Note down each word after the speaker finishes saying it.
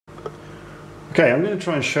Okay, I'm going to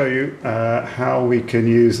try and show you how we can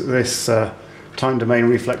use this time domain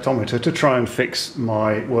reflectometer to try and fix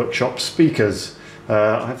my workshop speakers.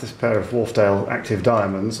 I have this pair of Wharfdale active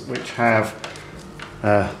diamonds which have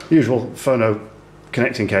usual phono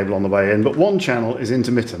connecting cable on the way in, but one channel is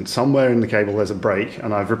intermittent. Somewhere in the cable there's a break,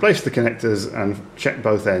 and I've replaced the connectors and checked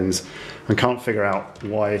both ends and can't figure out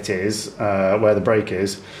why it is, where the break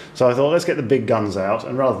is. So I thought, let's get the big guns out,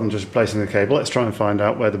 and rather than just replacing the cable, let's try and find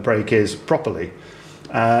out where the break is properly.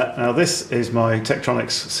 Now this is my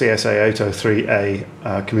Tektronix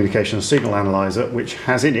CSA803A communication signal analyzer, which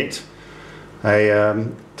has in it a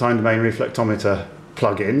time domain reflectometer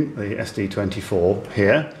plug-in, the SD24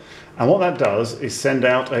 here. And what that does is send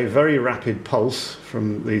out a very rapid pulse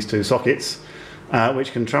from these two sockets,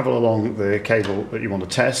 which can travel along the cable that you want to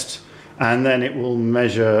test, and then it will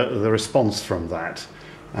measure the response from that.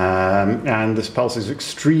 And this pulse is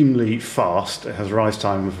extremely fast. It has a rise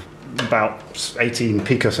time of about 18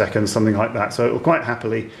 picoseconds, something like that. So it will quite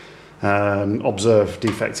happily observe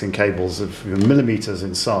defects in cables of millimeters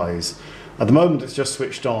in size. At the moment it's just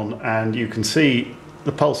switched on, and you can see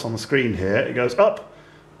the pulse on the screen here. It goes up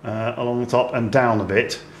along the top and down a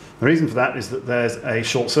bit. The reason for that is that there's a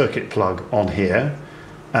short circuit plug on here,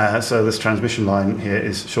 so this transmission line here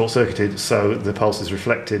is short circuited, so the pulse is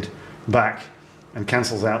reflected back and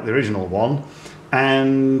cancels out the original one,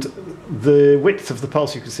 and the width of the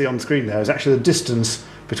pulse you can see on the screen there is actually the distance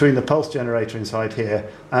between the pulse generator inside here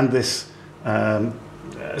and this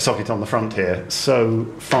socket on the front here. So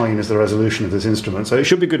fine is the resolution of this instrument, so it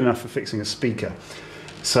should be good enough for fixing a speaker.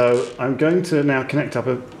 So I'm going to now connect up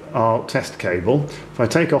our test cable. If I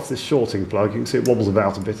take off this shorting plug, you can see it wobbles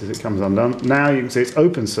about a bit as it comes undone. Now you can see it's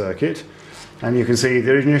open circuit, and you can see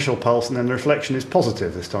the initial pulse, and then the reflection is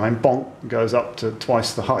positive this time. Bonk, goes up to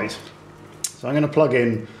twice the height. So I'm going to plug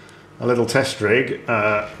in a little test rig.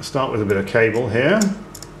 Start with a bit of cable here.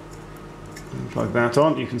 Plug that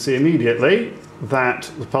on. You can see immediately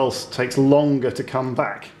that the pulse takes longer to come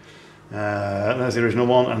back. There's the original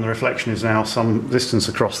one, and the reflection is now some distance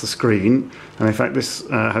across the screen, and in fact this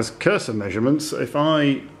has cursor measurements. If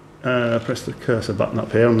I press the cursor button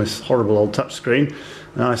up here on this horrible old touch screen,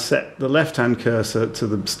 and I set the left hand cursor to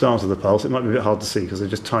the start of the pulse, it might be a bit hard to see because they're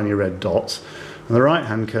just tiny red dots, and the right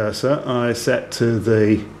hand cursor I set to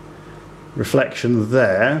the reflection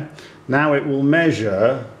there. Now it will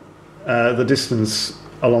measure the distance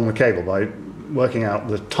along the cable by working out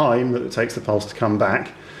the time that it takes the pulse to come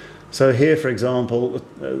back. So here, for example, it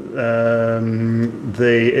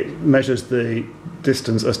measures the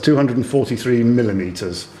distance as 243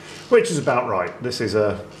 millimeters, which is about right. This is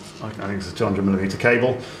I think it's a 200 millimeter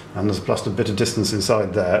cable, and there's plus a bit of distance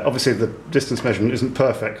inside there. Obviously the distance measurement isn't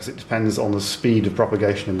perfect because it depends on the speed of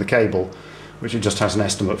propagation in the cable, which it just has an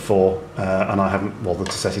estimate for, and I haven't bothered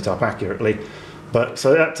to set it up accurately. But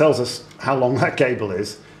so that tells us how long that cable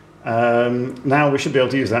is. Now we should be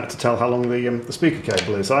able to use that to tell how long the speaker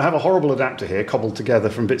cable is. So I have a horrible adapter here cobbled together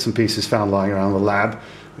from bits and pieces found lying around the lab,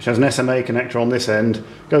 which has an SMA connector on this end,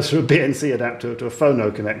 goes through a BNC adapter to a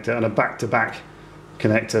phono connector and a back-to-back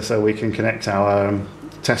connector, so we can connect our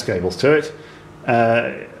test cables to it.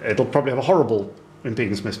 It'll probably have a horrible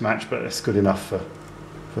impedance mismatch, but it's good enough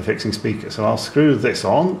for fixing speakers. So I'll screw this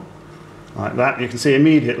on like that. You can see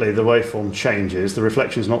immediately the waveform changes. The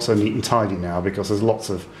reflection is not so neat and tidy now because there's lots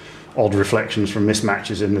of odd reflections from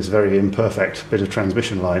mismatches in this very imperfect bit of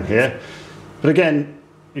transmission line here. But again,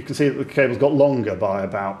 you can see that the cable's got longer by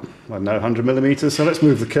about, I don't know, 100 millimeters. So let's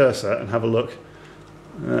move the cursor and have a look.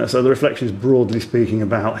 So the reflection is broadly speaking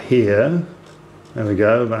about here. There we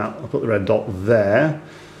go, I'll put the red dot there.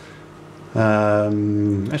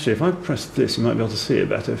 Actually, if I press this, you might be able to see it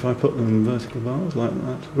better if I put them in vertical bars like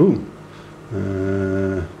that. Ooh.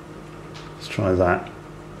 Let's try that.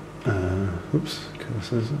 Oops,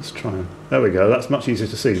 cursors, let's try them. There we go, that's much easier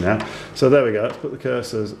to see now. So there we go, let's put the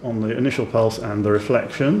cursors on the initial pulse and the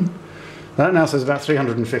reflection. That now says about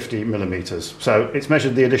 350 millimeters. So it's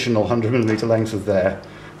measured the additional 100 millimeter length of there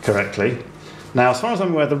correctly. Now, as far as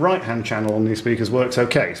I'm aware, the right hand channel on these speakers works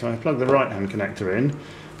okay. So I plug the right hand connector in.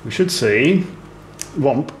 We should see,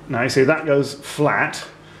 whomp, now you see that goes flat,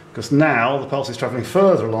 because now the pulse is travelling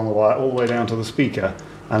further along the wire all the way down to the speaker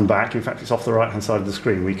and back. In fact, it's off the right hand side of the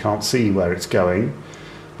screen. We can't see where it's going.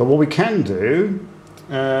 But what we can do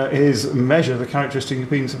is measure the characteristic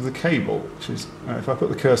impedance of the cable, which is, if I put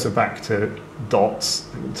the cursor back to dots,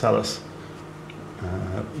 it will tell us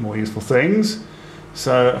more useful things.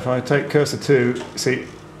 So if I take cursor 2, see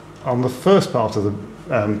on the first part of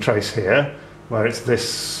the trace here, where it's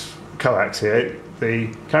this coax here,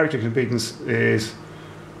 the characteristic impedance is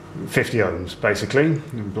 50 ohms basically,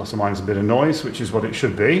 plus or minus a bit of noise, which is what it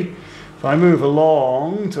should be. If I move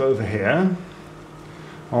along to over here,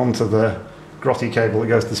 onto the grotty cable that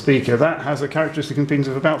goes to the speaker, that has a characteristic impedance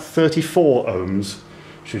of about 34 ohms,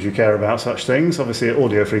 should you care about such things. Obviously at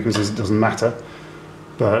audio frequencies it doesn't matter,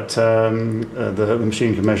 but the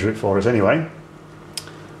machine can measure it for us anyway.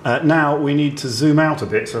 Now we need to zoom out a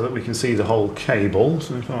bit so that we can see the whole cable.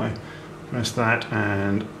 So if I press that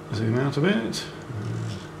and zoom out a bit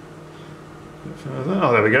further,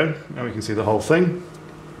 oh there we go, now we can see the whole thing.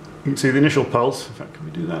 You can see the initial pulse. In fact, can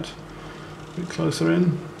we do that a bit closer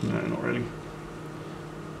in? No, not really.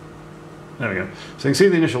 There we go. So you can see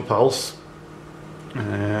the initial pulse,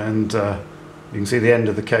 and you can see the end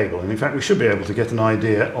of the cable. And in fact, we should be able to get an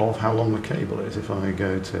idea of how long the cable is if I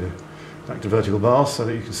go back to vertical bars so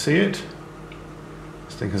that you can see it.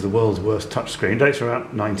 This thing has the world's worst touchscreen. Dates from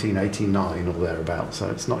about 1989 or thereabouts,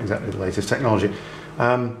 so it's not exactly the latest technology.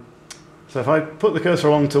 So if I put the cursor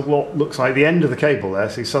along to what looks like the end of the cable there,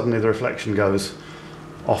 see suddenly the reflection goes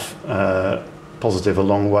off positive a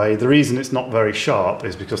long way. The reason it's not very sharp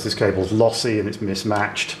is because this cable's lossy and it's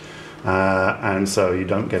mismatched, and so you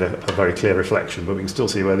don't get a very clear reflection, but we can still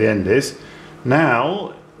see where the end is.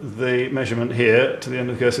 Now the measurement here to the end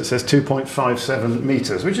of the cursor, it says 2.57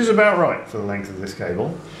 meters, which is about right for the length of this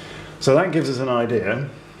cable. So that gives us an idea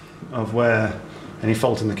of where any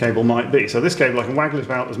fault in the cable might be. So this cable, I can waggle it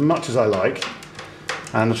about as much as I like,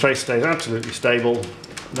 and the trace stays absolutely stable,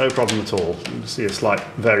 no problem at all. You can see a slight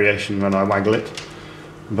variation when I waggle it,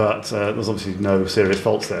 but there's obviously no serious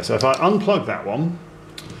faults there. So if I unplug that one,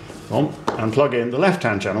 and plug in the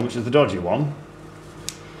left-hand channel, which is the dodgy one,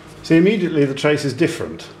 see immediately the trace is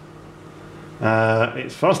different.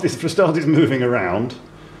 It's for a start, it's moving around,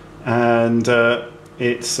 and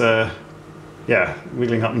it's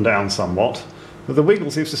wiggling up and down somewhat. But the wiggle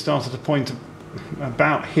seems to start at a point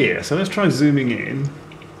about here. So let's try zooming in.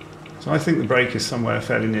 So I think the brake is somewhere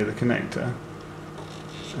fairly near the connector.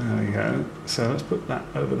 There we go. So let's put that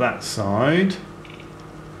over that side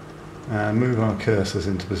and move our cursors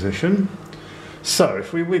into position. So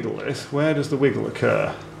if we wiggle this, where does the wiggle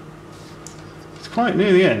occur? It's quite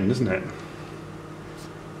near the end, isn't it?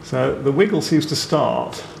 So the wiggle seems to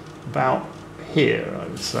start about here, I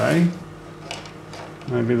would say.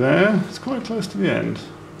 Maybe there. It's quite close to the end.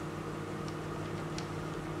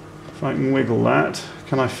 If I can wiggle that,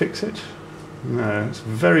 can I fix it? No, it's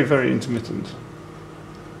very, very intermittent.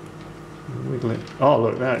 Wiggle it. Oh,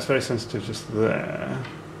 look, now it's very sensitive just there.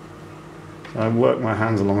 So I work my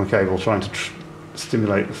hands along the cable trying to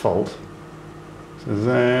stimulate the fault. So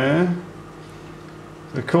there.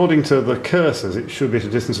 According to the cursors, it should be at a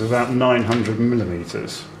distance of about 900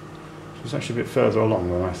 millimeters. Which is actually a bit further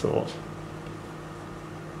along than I thought.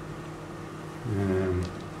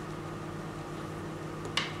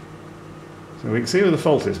 So we can see where the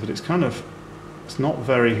fault is, but it's not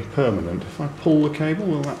very permanent. If I pull the cable,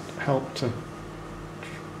 will that help to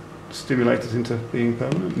stimulate it into being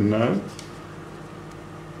permanent? No.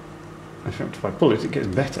 In fact, if I pull it, it gets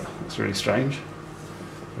better. That's really strange.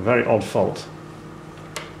 A very odd fault.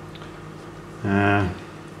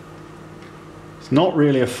 It's not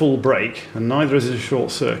really a full break, and neither is it a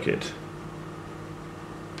short circuit.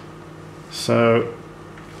 So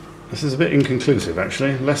this is a bit inconclusive,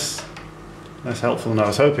 actually. Less helpful than I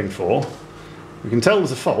was hoping for. We can tell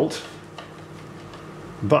there's a fault,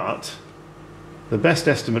 but the best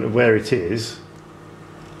estimate of where it is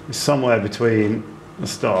somewhere between the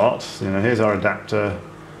start. So, you know, here's our adapter,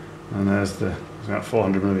 and there's about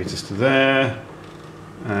 400 millimeters to there,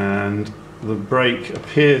 and the break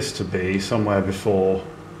appears to be somewhere before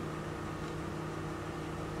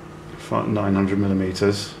 900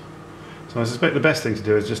 millimeters. So I suspect the best thing to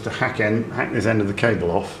do is just to hack this end of the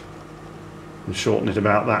cable off and shorten it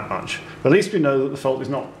about that much. But at least we know that the fault is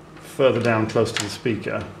not further down close to the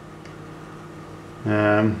speaker.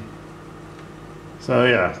 So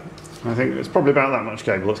yeah, I think it's probably about that much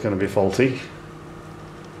cable that's going to be faulty.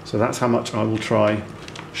 So that's how much I will try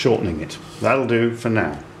shortening it. That'll do for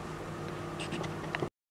now.